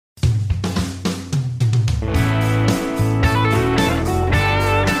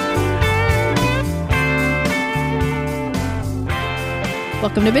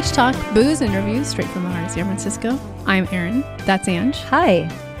Welcome to Bitch Talk, booze and reviews straight from the heart of San Francisco. I'm Erin. That's Ange. Hi.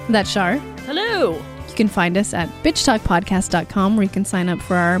 That's Shar. Hello. You can find us at bitchtalkpodcast.com where you can sign up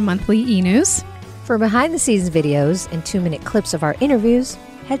for our monthly e-news. For behind-the-scenes videos and 2-minute clips of our interviews,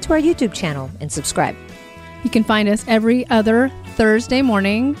 head to our YouTube channel and subscribe. You can find us every other Thursday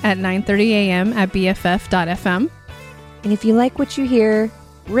morning at 9:30 a.m. at bff.fm. And if you like what you hear,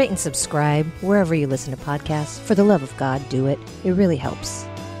 rate and subscribe wherever you listen to podcasts. For the love of God, do it. It really helps.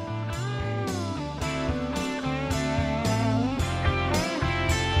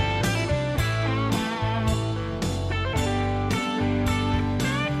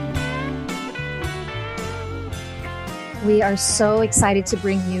 We are so excited to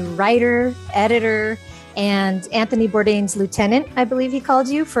bring you writer, editor, and Anthony Bourdain's lieutenant, I believe he called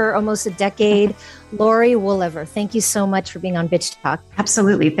you, for almost a decade, Laurie Woolever. Thank you so much for being on Bitch Talk.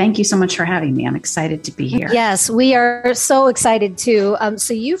 Absolutely. Thank you so much for having me. I'm excited to be here. Yes, we are so excited too.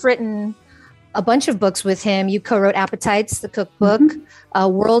 So you've written a bunch of books with him. You co-wrote Appetites, the cookbook,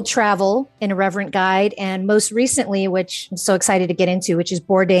 World Travel, An Irreverent Guide, and most recently, which I'm so excited to get into, which is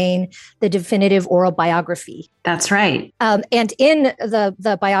Bourdain, the definitive oral biography. That's right. And in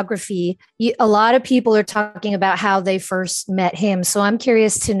the biography, a lot of people are talking about how they first met him. So I'm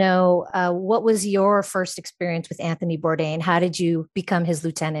curious to know, what was your first experience with Anthony Bourdain? How did you become his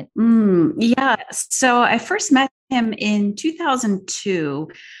lieutenant? So I first met him in 2002.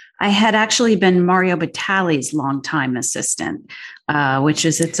 I had actually been Mario Batali's longtime assistant, which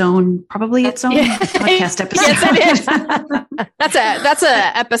is probably its own podcast episode. Yes, it is. That's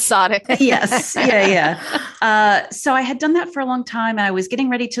a episodic. Yes. Yeah. So I had done that for a long time and I was getting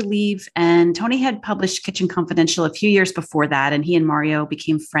ready to leave, and Tony had published Kitchen Confidential a few years before that. And he and Mario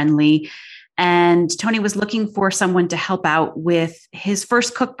became friendly. And Tony was looking for someone to help out with his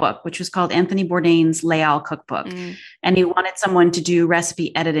first cookbook, which was called Anthony Bourdain's Leal Cookbook. And he wanted someone to do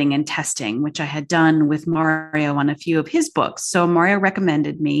recipe editing and testing, which I had done with Mario on a few of his books. So Mario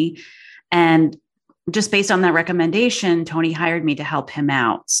recommended me. And just based on that recommendation, Tony hired me to help him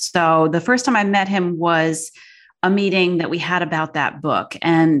out. So the first time I met him was a meeting that we had about that book.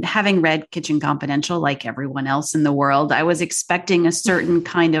 And having read Kitchen Confidential, like everyone else in the world, I was expecting a certain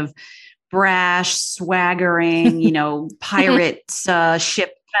kind of brash, swaggering, pirate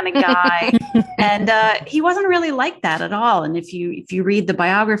ship kind of guy. And he wasn't really like that at all. And if you read the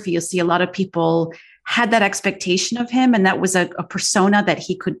biography, you'll see a lot of people had that expectation of him. And that was a persona that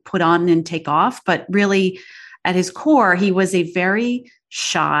he could put on and take off. But really, at his core, he was a very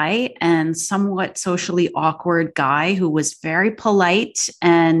shy and somewhat socially awkward guy who was very polite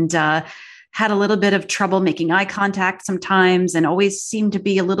and had a little bit of trouble making eye contact sometimes, and always seemed to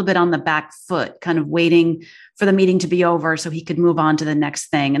be a little bit on the back foot, kind of waiting for the meeting to be over so he could move on to the next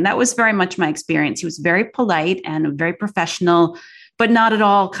thing. And that was very much my experience. He was very polite and very professional, but not at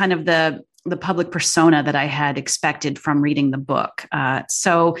all kind of the public persona that I had expected from reading the book.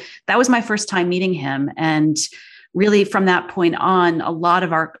 So that was my first time meeting him. And really, from that point on, a lot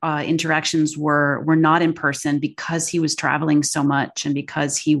of our interactions were not in person because he was traveling so much and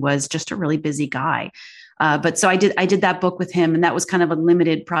because he was just a really busy guy. But so I did that book with him, and that was kind of a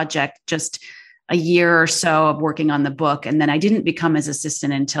limited project, just a year or so of working on the book. And then I didn't become his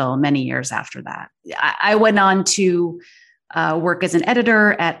assistant until many years after that. I went on to work as an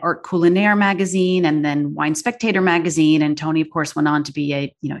editor at Art Culinaire magazine and then Wine Spectator magazine. And Tony, of course, went on to be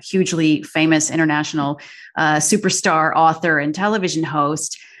a hugely famous international superstar author and television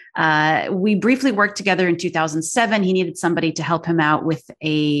host. We briefly worked together in 2007. He needed somebody to help him out with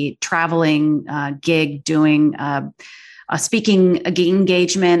a traveling gig doing a speaking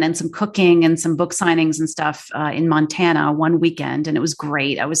engagement and some cooking and some book signings and stuff in Montana one weekend. And it was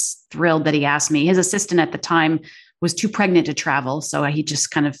great. I was thrilled that he asked me. His assistant at the time was too pregnant to travel. So he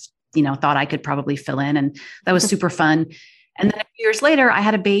just kind of, thought I could probably fill in, and that was super fun. And then a few years later, I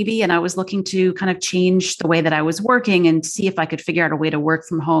had a baby and I was looking to kind of change the way that I was working and see if I could figure out a way to work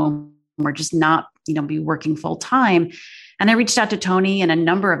from home or just not, be working full time. And I reached out to Tony and a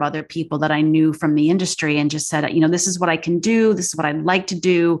number of other people that I knew from the industry and just said, this is what I can do. This is what I'd like to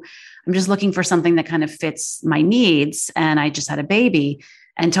do. I'm just looking for something that kind of fits my needs. And I just had a baby.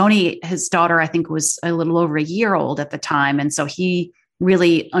 And Tony, his daughter, I think was a little over a year old at the time. And so he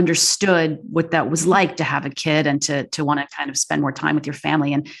really understood what that was like to have a kid and to want to kind of spend more time with your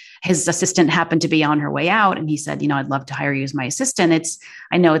family. And his assistant happened to be on her way out. And he said, I'd love to hire you as my assistant.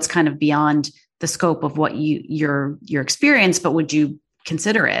 I know it's kind of beyond the scope of what your experience, but would you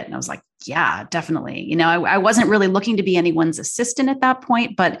consider it? And I was like, yeah, definitely. I wasn't really looking to be anyone's assistant at that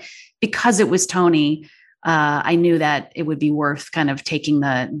point, but because it was Tony, I knew that it would be worth kind of taking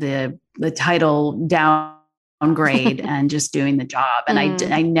the title down grade and just doing the job. And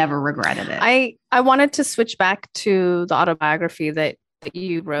I never regretted it. I wanted to switch back to the autobiography that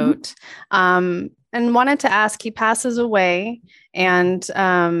you wrote, and wanted to ask, he passes away, and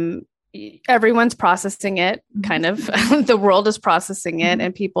everyone's processing it, kind of. The world is processing it,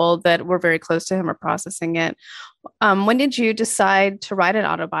 and people that were very close to him are processing it. When did you decide to write an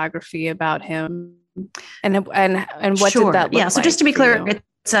autobiography about him, and what did that look like? So just to be clear,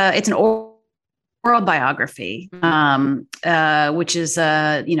 it's an oral biography, which is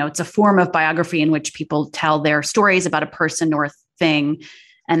it's a form of biography in which people tell their stories about a person or a thing,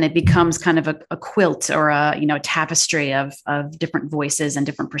 and it becomes kind of a quilt or a tapestry of different voices and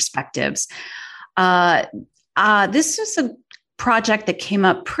different perspectives. This is a project that came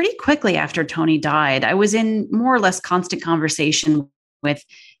up pretty quickly after Tony died. I was in more or less constant conversation with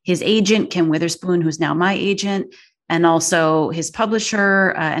his agent, Kim Witherspoon, who's now my agent, and also his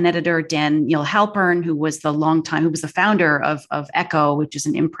publisher and editor, Daniel Halpern, who was the founder of Echo, which is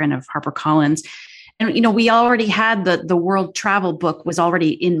an imprint of HarperCollins. And, we already had the world travel book was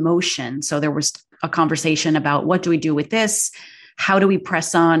already in motion. So there was a conversation about what do we do with this? How do we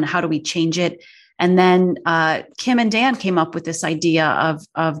press on? How do we change it? And then Kim and Dan came up with this idea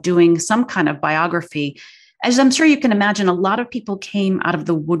of doing some kind of biography. As I'm sure you can imagine, a lot of people came out of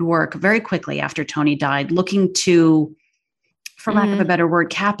the woodwork very quickly after Tony died, looking to, for lack of a better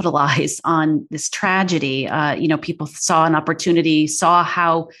word, capitalize on this tragedy. People saw an opportunity, saw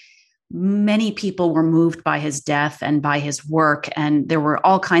how many people were moved by his death and by his work. And there were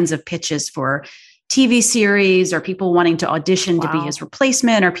all kinds of pitches for TV series, or people wanting to audition to be his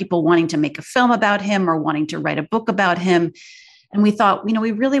replacement, or people wanting to make a film about him, or wanting to write a book about him. And we thought,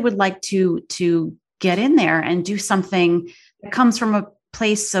 we really would like to get in there and do something that comes from a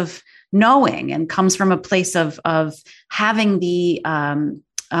place of knowing and comes from a place of having the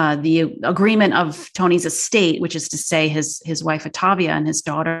agreement of Tony's estate, which is to say his wife Ottavia and his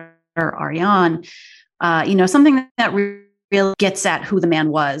daughter Ariane, something that really gets at who the man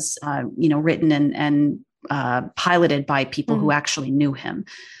was, written and piloted by people who actually knew him.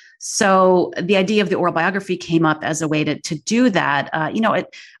 So the idea of the oral biography came up as a way to do that.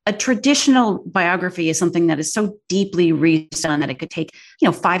 A traditional biography is something that is so deeply researched that it could take,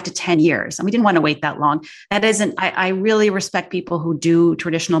 5 to 10 years. And we didn't want to wait that long. That isn't, I really respect people who do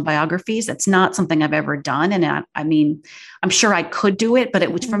traditional biographies. It's not something I've ever done. And I'm sure I could do it, but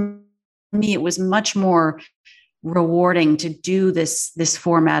it was, for me, it was much more rewarding to do this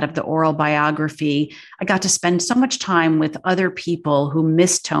format of the oral biography. I got to spend so much time with other people who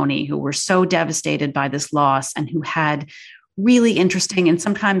missed Tony, who were so devastated by this loss, and who had really interesting and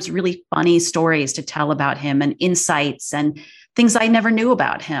sometimes really funny stories to tell about him, and insights and things I never knew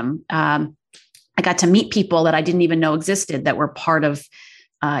about him. I got to meet people that I didn't even know existed that were part of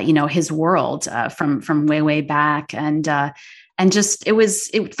his world from way back, and just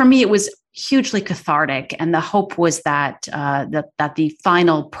for me it was hugely cathartic. And the hope was that the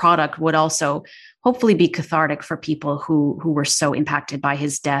final product would also hopefully be cathartic for people who were so impacted by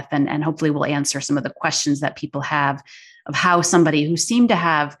his death, and hopefully will answer some of the questions that people have of how somebody who seemed to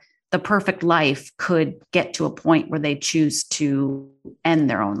have the perfect life could get to a point where they choose to end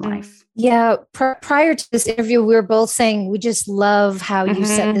their own life. Yeah. Prior to this interview, we were both saying we just love how you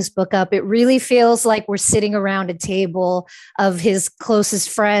set this book up. It really feels like we're sitting around a table of his closest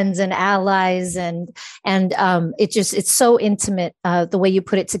friends and allies, and it's so intimate the way you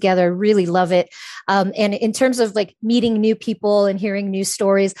put it together. I really love it. And in terms of like meeting new people and hearing new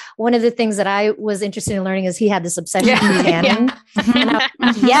stories, one of the things that I was interested in learning is he had this obsession with tanning.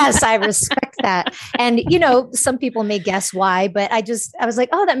 Yes, I respect that. And some people may guess why, but I was like,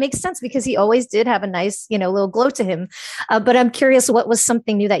 oh, that makes sense, because he always did have a nice, little glow to him. But I'm curious, what was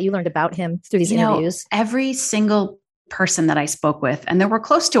something new that you learned about him through these interviews? Every single person that I spoke with, and there were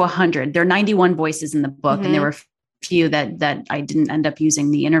close to 100, there are 91 voices in the book, and there were a few that I didn't end up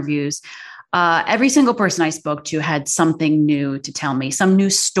using the interviews. Every single person I spoke to had something new to tell me, some new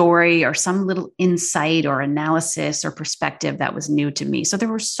story or some little insight or analysis or perspective that was new to me. So there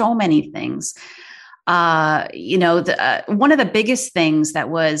were so many things. One of the biggest things that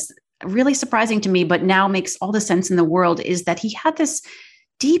was really surprising to me, but now makes all the sense in the world, is that he had this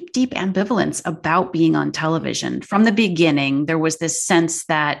deep ambivalence about being on television. From the beginning, there was this sense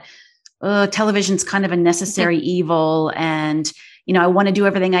that television's kind of a necessary evil, and I want to do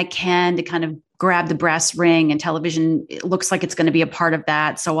everything I can to kind of grab the brass ring, and television, it looks like it's going to be a part of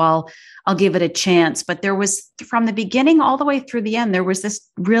that, so I'll give it a chance. But there was, from the beginning all the way through the end, there was this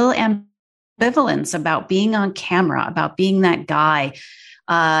real ambivalence about being on camera, about being that guy,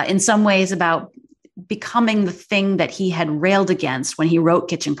 in some ways about becoming the thing that he had railed against when he wrote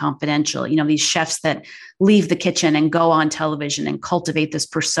Kitchen Confidential. You know, these chefs that leave the kitchen and go on television and cultivate this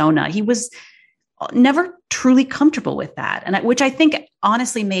persona. He was never truly comfortable with that. And which I think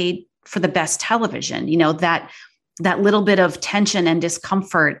honestly made for the best television, you know, that little bit of tension and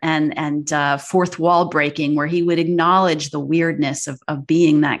discomfort and fourth wall breaking, where he would acknowledge the weirdness of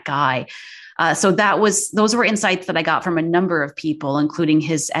being that guy. So those were insights that I got from a number of people, including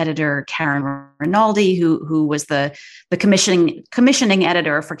his editor, Karen Rinaldi, who was the commissioning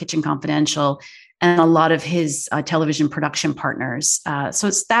editor for Kitchen Confidential, and a lot of his television production partners.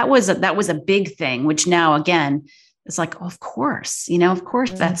 So that was a big thing, which now again, it's like, oh, of course,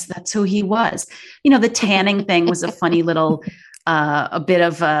 that's who he was. You know, the tanning thing was a funny little, a bit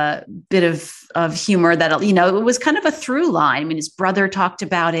of humor that, you know, it was kind of a through line. I mean, his brother talked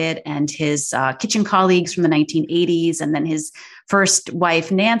about it, and his kitchen colleagues from the 1980s. And then his first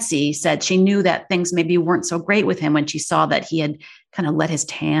wife, Nancy, said she knew that things maybe weren't so great with him when she saw that he had kind of let his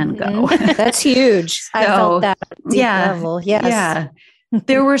tan go. That's huge. I felt that deep level. Yes. Yeah.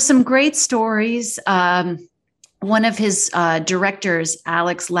 There were some great stories. One of his directors,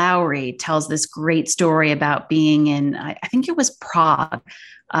 Alex Laurie, tells this great story about being in, I think it was Prague,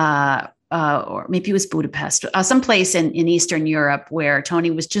 or maybe it was Budapest, someplace in Eastern Europe, where Tony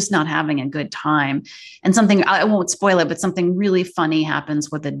was just not having a good time. And something, I won't spoil it, but something really funny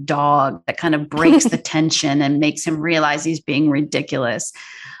happens with a dog that kind of breaks the tension and makes him realize he's being ridiculous.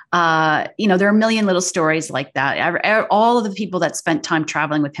 You know, there are a million little stories like that. All of the people that spent time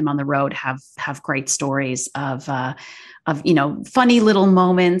traveling with him on the road have great stories of, you know, funny little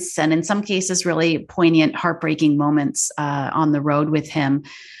moments, and in some cases, really poignant, heartbreaking moments on the road with him.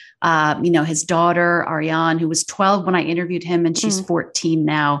 You know, his daughter, Ariane, who was 12 when I interviewed him, and she's 14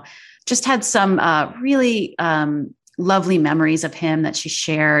 now, just had some really lovely memories of him that she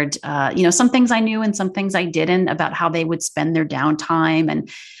shared. You know, some things I knew and some things I didn't, about how they would spend their downtime. And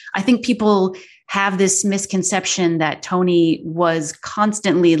I think people have this misconception that Tony was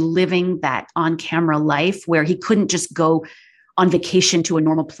constantly living that on-camera life, where he couldn't just go on vacation to a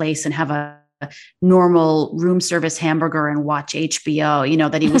normal place and have a normal room service hamburger and watch HBO, you know,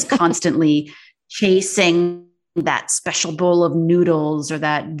 that he was constantly chasing that special bowl of noodles or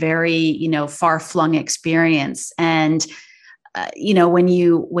that very, you know, far-flung experience. And, you know, when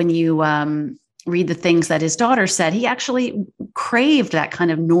you read the things that his daughter said, he actually craved that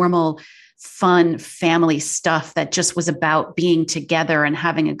kind of normal, fun family stuff that just was about being together and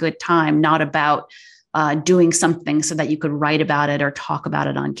having a good time, not about doing something so that you could write about it or talk about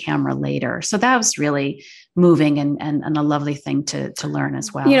it on camera later. So that was really moving and a lovely thing to learn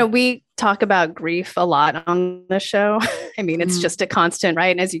as well. You know, we talk about grief a lot on the show. I mean, it's just a constant,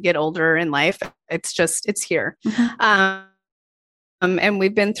 right? And as you get older in life, it's here. And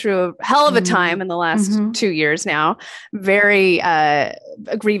we've been through a hell of a time in the last 2 years now, very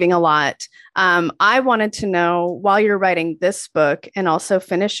grieving a lot. I wanted to know, while you're writing this book and also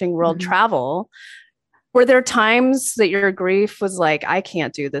finishing World Travel, were there times that your grief was like, I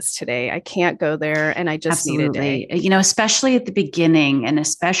can't do this today. I can't go there. And I just need a day. You know, especially at the beginning, and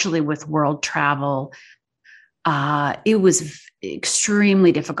especially with World Travel, it was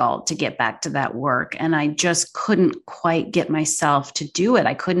extremely difficult to get back to that work. And I just couldn't quite get myself to do it.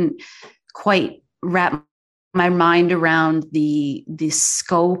 I couldn't quite wrap my mind around the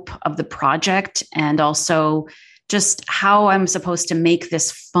scope of the project, and also just how I'm supposed to make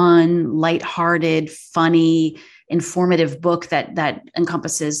this fun, lighthearted, funny, informative book that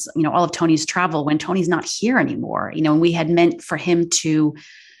encompasses, you know, all of Tony's travel when Tony's not here anymore. You know, and we had meant for him to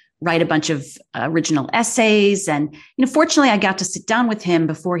write a bunch of original essays. And, you know, fortunately, I got to sit down with him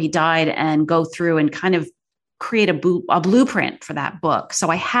before he died and go through and kind of create a blueprint for that book. So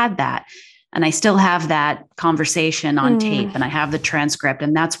I had that, and I still have that conversation on tape, and I have the transcript,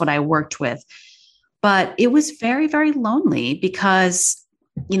 and that's what I worked with. But it was very, very lonely, because,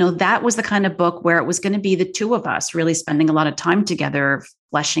 you know, that was the kind of book where it was going to be the two of us really spending a lot of time together,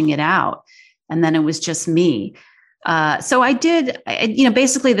 fleshing it out. And then it was just me. So I did, you know,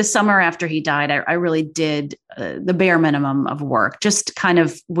 basically the summer after he died, I really did the bare minimum of work, just kind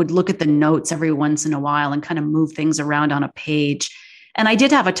of would look at the notes every once in a while and kind of move things around on a page. And I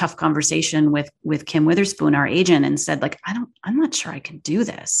did have a tough conversation with Kim Witherspoon, our agent, and said, like, I'm not sure I can do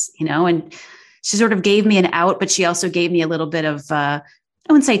this, you know, and she sort of gave me an out, but she also gave me a little bit of, I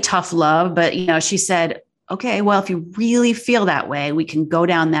wouldn't say tough love, but, you know, she said, okay, well, if you really feel that way, we can go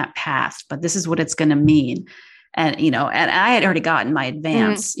down that path, but this is what it's going to mean. And, and I had already gotten my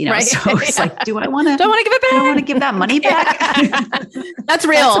advance, right. So it's like, do I want to give it back? Do I want to give that money back? That's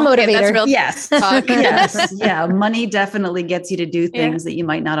real. That's a motivator. That's real. Yes. Yes. Yeah. Money definitely gets you to do things that you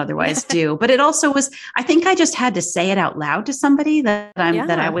might not otherwise do. But it also was, I think I just had to say it out loud to somebody that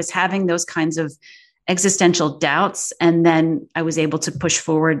I was having those kinds of existential doubts. And then I was able to push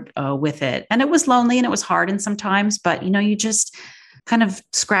forward with it. And it was lonely and it was hard and sometimes, but you just kind of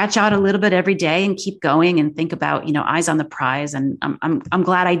scratch out a little bit every day and keep going and think about, eyes on the prize. And I'm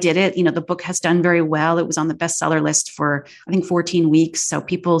glad I did it. The book has done very well. It was on the bestseller list for, I think, 14 weeks. So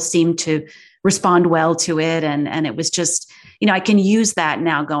people seem to respond well to it. And it was just, I can use that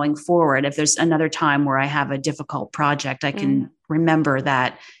now going forward. If there's another time where I have a difficult project, I can remember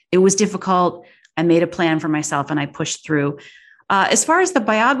that it was difficult. I made a plan for myself and I pushed through. As far as the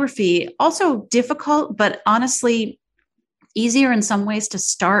biography, also difficult, but honestly, easier in some ways to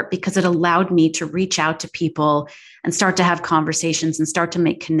start because it allowed me to reach out to people and start to have conversations and start to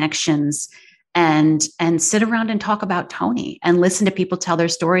make connections and sit around and talk about Tony and listen to people tell their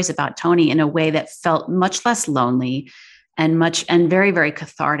stories about Tony in a way that felt much less lonely and very, very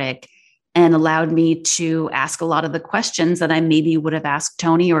cathartic, and allowed me to ask a lot of the questions that I maybe would have asked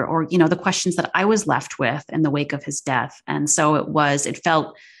Tony or the questions that I was left with in the wake of his death. And so it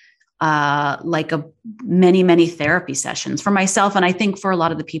felt like many, many therapy sessions for myself. And I think for a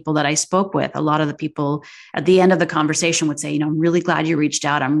lot of the people that I spoke with, a lot of the people at the end of the conversation would say, I'm really glad you reached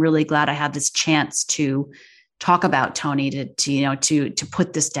out. I'm really glad I had this chance to talk about Tony, to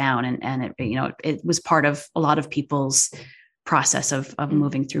put this down. And it was part of a lot of people's process of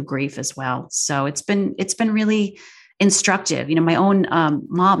moving through grief as well. So it's been really instructive. My own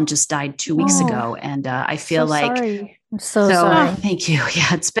mom just died 2 weeks ago. And I feel sorry. I'm so sorry. Thank you.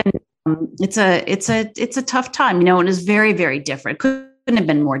 Yeah, it's been, it's a tough time, and it was very, very different. Couldn't have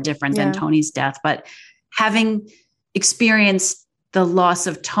been more different than Tony's death, but having experienced the loss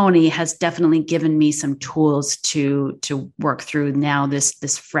of Tony has definitely given me some tools to work through now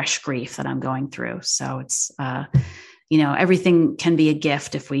this fresh grief that I'm going through. So it's, everything can be a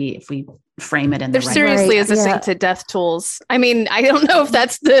gift if we frame it in the right way. There seriously is a sync to death tools. I mean, I don't know if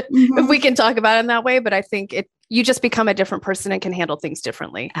that's if we can talk about it in that way, but I think you just become a different person and can handle things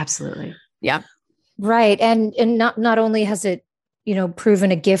differently. Absolutely. Yeah. Right. And not only has it,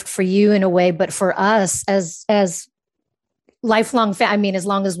 proven a gift for you in a way, but for us as lifelong as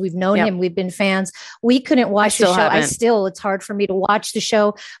long as we've known him, we've been fans. We couldn't watch the show. It's hard for me to watch the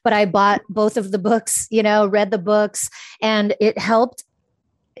show, but I bought both of the books, read the books, and it helps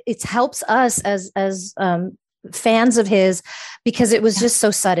us as fans of his, because it was just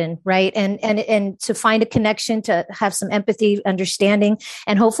so sudden. Right. And to find a connection, to have some empathy, understanding,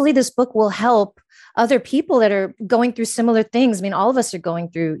 and hopefully this book will help other people that are going through similar things. I mean, all of us are going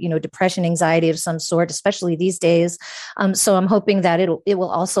through, depression, anxiety of some sort, especially these days. So I'm hoping that it will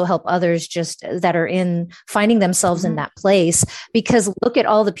also help others just that are finding themselves in that place, because look at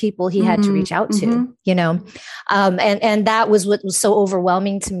all the people he had to reach out to, and that was what was so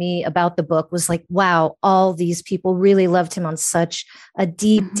overwhelming to me about the book, was like, wow, all these people really loved him on such a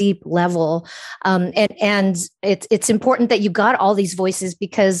deep level. And it's important that you got all these voices,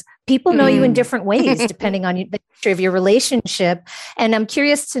 because people know you in different ways, depending on the nature of your relationship. And I'm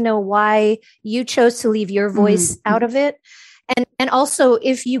curious to know why you chose to leave your voice out of it. And also,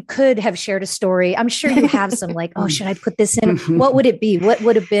 if you could have shared a story, I'm sure you have some like, oh, should I put this in? What would it be? What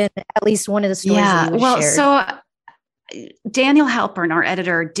would have been at least one of the stories that you shared? So Daniel Halpern, our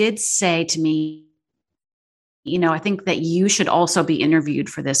editor, did say to me, I think that you should also be interviewed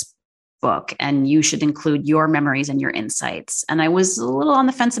for this book, and you should include your memories and your insights. And I was a little on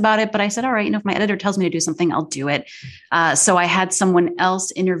the fence about it, but I said, all right, if my editor tells me to do something, I'll do it. So I had someone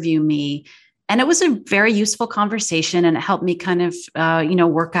else interview me, and it was a very useful conversation, and it helped me kind of,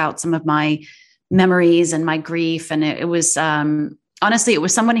 work out some of my memories and my grief. And it was, honestly, it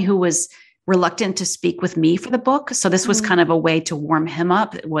was somebody who was reluctant to speak with me for the book. So this was kind of a way to warm him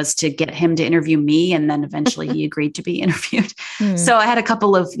up. It was to get him to interview me. And then eventually he agreed to be interviewed. So I had a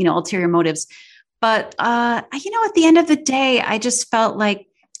couple of, ulterior motives, but, at the end of the day, I just felt like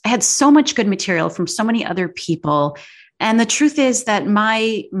I had so much good material from so many other people. And the truth is that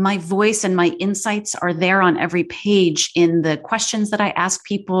my voice and my insights are there on every page, in the questions that I ask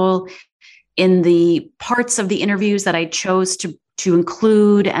people, in the parts of the interviews that I chose to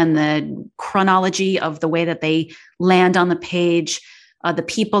include, and the chronology of the way that they land on the page, the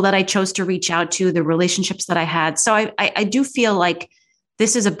people that I chose to reach out to, the relationships that I had. So I do feel like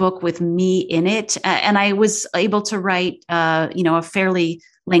this is a book with me in it. And I was able to write, a fairly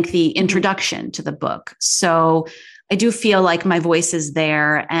lengthy introduction to the book. So I do feel like my voice is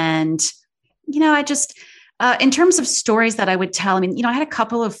there. And, In terms of stories that I would tell, I mean, I had a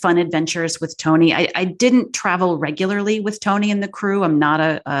couple of fun adventures with Tony. I didn't travel regularly with Tony and the crew. I'm not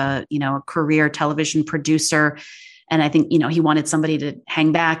a career television producer. And I think, he wanted somebody to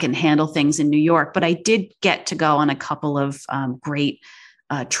hang back and handle things in New York. But I did get to go on a couple of great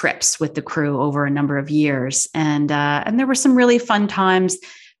trips with the crew over a number of years. And there were some really fun times.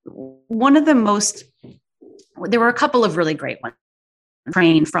 There were a couple of really great ones.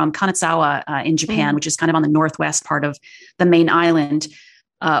 Train from Kanazawa in Japan, which is kind of on the northwest part of the main island,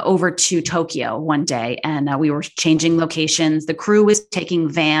 over to Tokyo one day. And we were changing locations. The crew was taking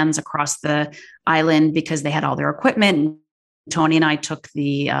vans across the island because they had all their equipment. Tony and I took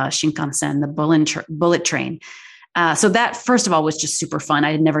the Shinkansen, the bullet train. So that, first of all, was just super fun.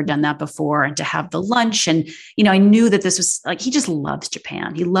 I had never done that before. And to have the lunch, and, I knew that this was like, he just loves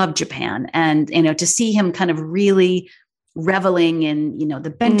Japan. He loved Japan. And, to see him kind of really reveling in, the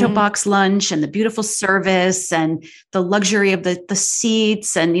bento box lunch and the beautiful service and the luxury of the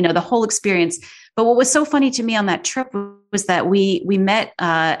seats and, the whole experience. But what was so funny to me on that trip was that we met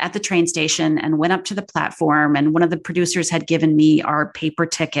at the train station and went up to the platform, and one of the producers had given me our paper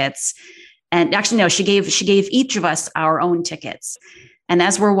tickets. And actually, no, she gave each of us our own tickets. And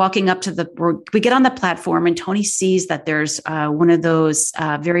as we're walking up we get on the platform, and Tony sees that there's one of those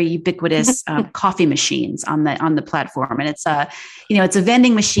very ubiquitous coffee machines on the platform, and it's a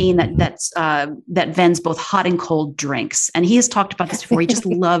vending machine that vends both hot and cold drinks. And he has talked about this before. He just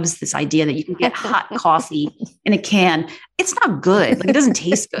loves this idea that you can get hot coffee in a can. It's not good, like it doesn't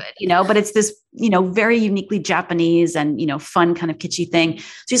taste good, but it's this very uniquely Japanese and fun kind of kitschy thing. So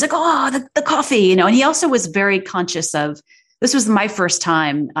he's like, oh, the coffee, and he also was very conscious of. This was my first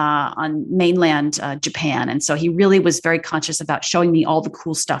time on mainland Japan. And so he really was very conscious about showing me all the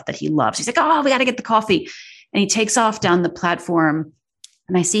cool stuff that he loves. He's like, oh, we got to get the coffee. And he takes off down the platform,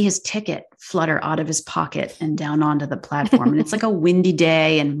 and I see his ticket flutter out of his pocket and down onto the platform. And it's like a windy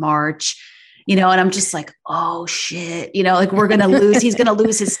day in March, and I'm just like, oh shit, like we're going to lose, he's going to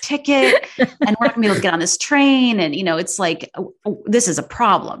lose his ticket, and we're not gonna be able to get on this train. And, it's like, this is a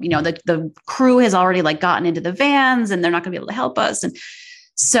problem, the crew has already like gotten into the vans and they're not gonna be able to help us. And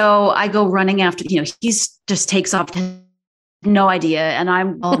so I go running after, he just takes off, no idea. And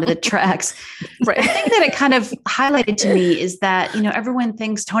I'm on the tracks. Right. The thing that it kind of highlighted to me is that, everyone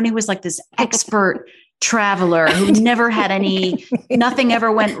thinks Tony was like this expert traveler who never had nothing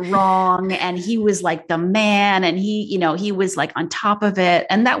ever went wrong. And he was like the man, and he was like on top of it.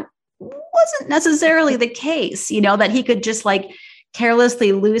 And that wasn't necessarily the case, that he could just like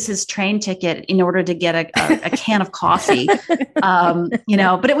carelessly lose his train ticket in order to get a can of coffee,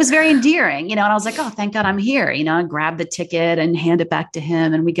 but it was very endearing, and I was like, oh, thank God I'm here, I grab the ticket and hand it back to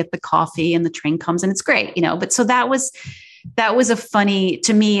him, and we get the coffee, and the train comes, and it's great, but so that was a funny,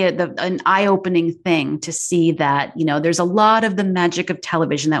 to me, an eye-opening thing to see that, there's a lot of the magic of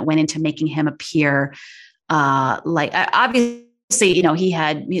television that went into making him appear like, obviously,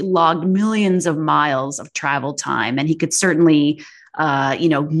 he logged millions of miles of travel time, and he could certainly,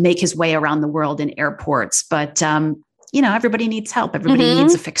 make his way around the world in airports. But, everybody needs help. Everybody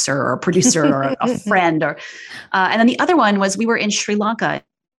needs a fixer or a producer or a friend. And then the other one was, we were in Sri Lanka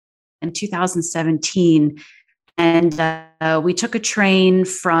in 2017. And we took a train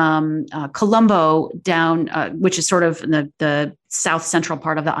from Colombo down, which is sort of in the south central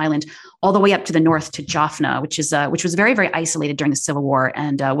part of the island, all the way up to the north to Jaffna, which was very, very isolated during the Civil War,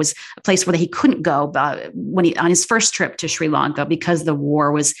 and was a place where he couldn't go on his first trip to Sri Lanka, because the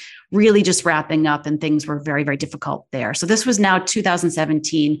war was really just wrapping up and things were very, very difficult there. So this was now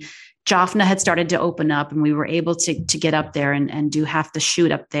 2017. Jaffna had started to open up, and we were able to get up there and do half the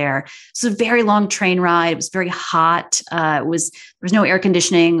shoot up there. So a very long train ride. It was very hot. There was no air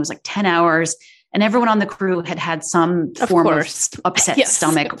conditioning. It was like 10 hours. And everyone on the crew had some form of upset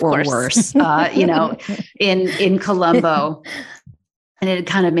stomach or worse, in Colombo. And it had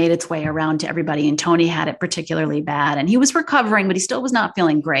kind of made its way around to everybody. And Tony had it particularly bad. And he was recovering, but he still was not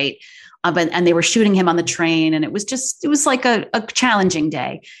feeling great. And they were shooting him on the train. And it was like a challenging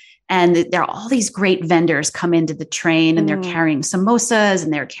day. And there are all these great vendors come into the train, and they're carrying samosas,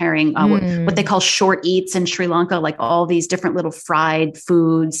 and they're carrying what they call short eats in Sri Lanka, like all these different little fried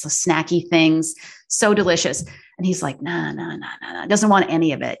foods, snacky things, so delicious. And he's like, no, doesn't want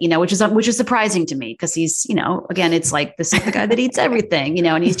any of it, which is surprising to me, because he's, again, it's like, this is the guy that eats everything,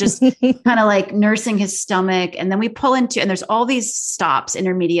 and he's just kind of like nursing his stomach. And then we pull into, and there's all these stops,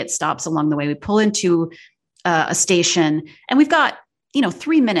 intermediate stops along the way. We pull into a station, and we've got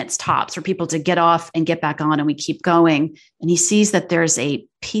 3 minutes tops for people to get off and get back on, and we keep going. And he sees that there's a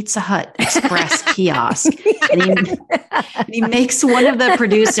Pizza Hut Express kiosk, and he makes one of the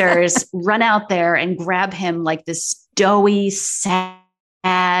producers run out there and grab him like this doughy, sad,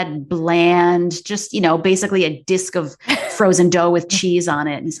 bland, just, basically a disc of frozen dough with cheese on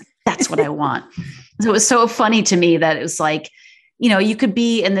it. And he's like, that's what I want. So it was so funny to me that it was like, you could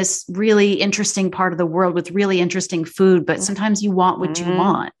be in this really interesting part of the world with really interesting food, but sometimes you want what you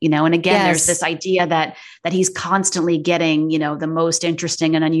want, and again, there's this idea that he's constantly getting, the most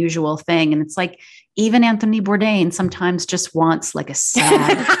interesting and unusual thing. And it's like, even Anthony Bourdain sometimes just wants like a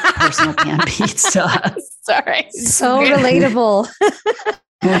sad personal pan pizza. Sorry. So relatable.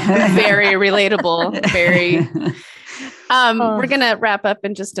 Very relatable. Very. We're going to wrap up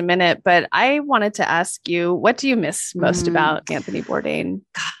in just a minute, but I wanted to ask you, what do you miss most about Anthony Bourdain?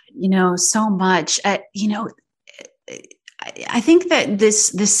 God, so much. I think that this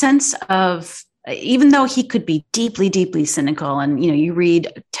sense of, even though he could be deeply, deeply cynical, and, you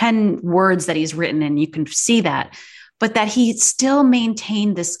read 10 words that he's written and you can see that, but that he still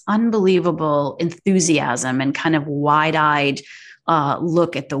maintained this unbelievable enthusiasm and kind of wide-eyed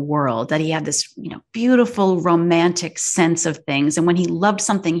look at the world, that he had this, beautiful romantic sense of things. And when he loved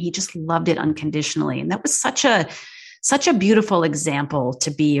something, he just loved it unconditionally. And that was such a beautiful example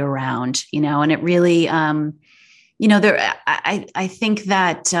to be around, and it really, I think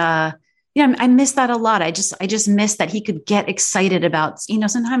that, I miss that a lot. I just miss that he could get excited about,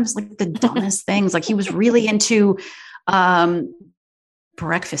 sometimes like the dumbest things. Like he was really into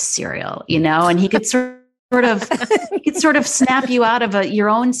breakfast cereal, and he could sort of snap you out of your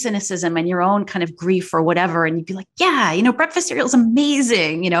own cynicism and your own kind of grief or whatever. And you'd be like, yeah, breakfast cereal is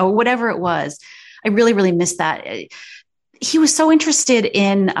amazing, whatever it was. I really, really miss that. He was so interested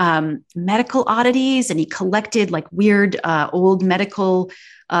in medical oddities, and he collected like weird old medical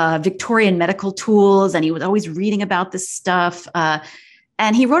Victorian medical tools. And he was always reading about this stuff.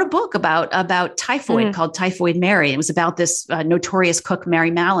 And he wrote a book about typhoid called Typhoid Mary. It was about this notorious cook,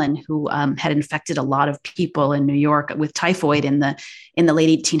 Mary Mallon, who had infected a lot of people in New York with typhoid in the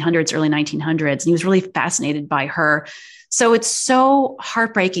late 1800s, early 1900s. And he was really fascinated by her. So it's so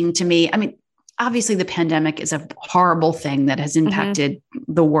heartbreaking to me. I mean, obviously the pandemic is a horrible thing that has impacted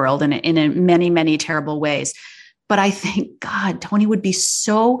the world in many, many terrible ways. But I think, God, Tony would be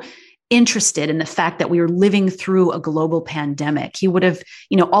so interested in the fact that we were living through a global pandemic. He would have,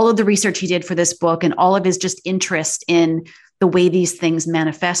 all of the research he did for this book and all of his just interest in the way these things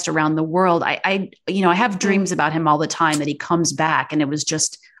manifest around the world. I have dreams about him all the time that he comes back and it was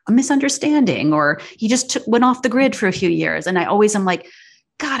just a misunderstanding, or he just went off the grid for a few years. And I always am like,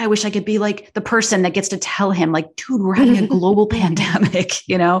 God, I wish I could be like the person that gets to tell him like, dude, we're having a global pandemic,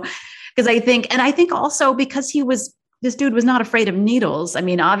 because I think also because this dude was not afraid of needles. I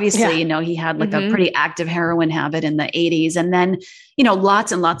mean, obviously, he had like a pretty active heroin habit in the 80s. And then,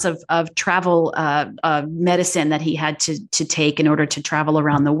 lots and lots of travel medicine that he had to take in order to travel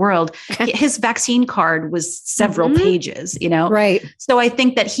around the world. His vaccine card was several pages, Right. So I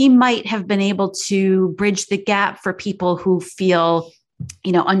think that he might have been able to bridge the gap for people who feel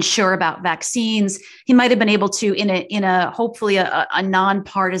unsure about vaccines. He might have been able to, in a hopefully a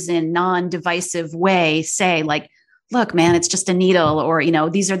nonpartisan, non-divisive way, say like, look, man, it's just a needle, or,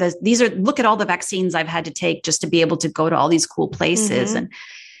 these are look at all the vaccines I've had to take just to be able to go to all these cool places. And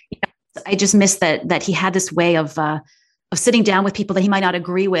I just miss that he had this way of sitting down with people that he might not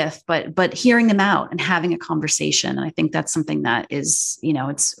agree with, but hearing them out and having a conversation. And I think that's something that is,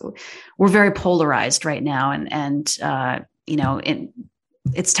 we're very polarized right now. And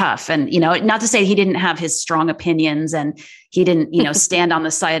it's tough. And, not to say he didn't have his strong opinions and he didn't, stand on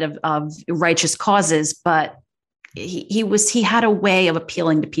the side of righteous causes, but he had a way of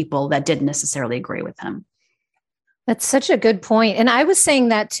appealing to people that didn't necessarily agree with him. That's such a good point. And I was saying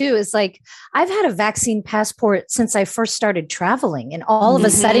that too, is like, I've had a vaccine passport since I first started traveling. And all of a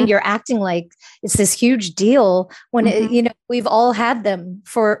sudden you're acting like it's this huge deal when, we've all had them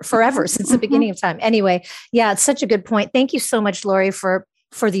for forever since the beginning of time. Anyway, yeah, it's such a good point. Thank you so much, Laurie, for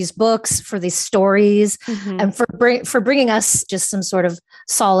these books, for these stories, and for bringing us just some sort of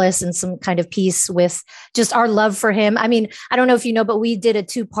solace and some kind of peace with just our love for him. I mean, I don't know if you know, but we did a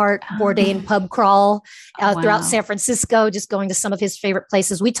 2-part Bourdain pub crawl throughout San Francisco, just going to some of his favorite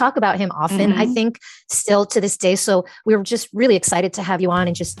places. We talk about him often, I think, still to this day. So we were just really excited to have you on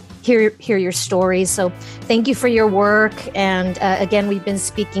and just hear your stories. So thank you for your work. And again, we've been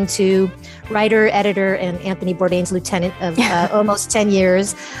speaking to writer, editor, and Anthony Bourdain's lieutenant of almost 10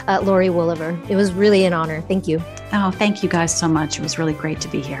 years, Laurie Woolever. It was really an honor. Thank you. Oh, thank you guys so much. It was really great to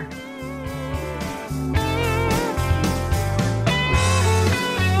be here.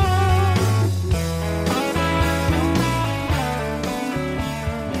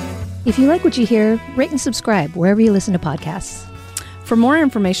 If you like what you hear, rate and subscribe wherever you listen to podcasts. For more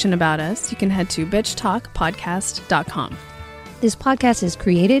information about us, you can head to bitchtalkpodcast.com. This podcast is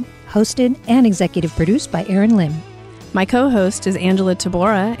created, hosted, and executive produced by Erin Lim. My co-host is Angela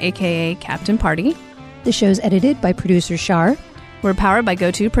Tabora, aka Captain Party. The show's edited by producer Shar. We're powered by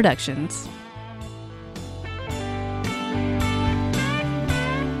GoTo Productions.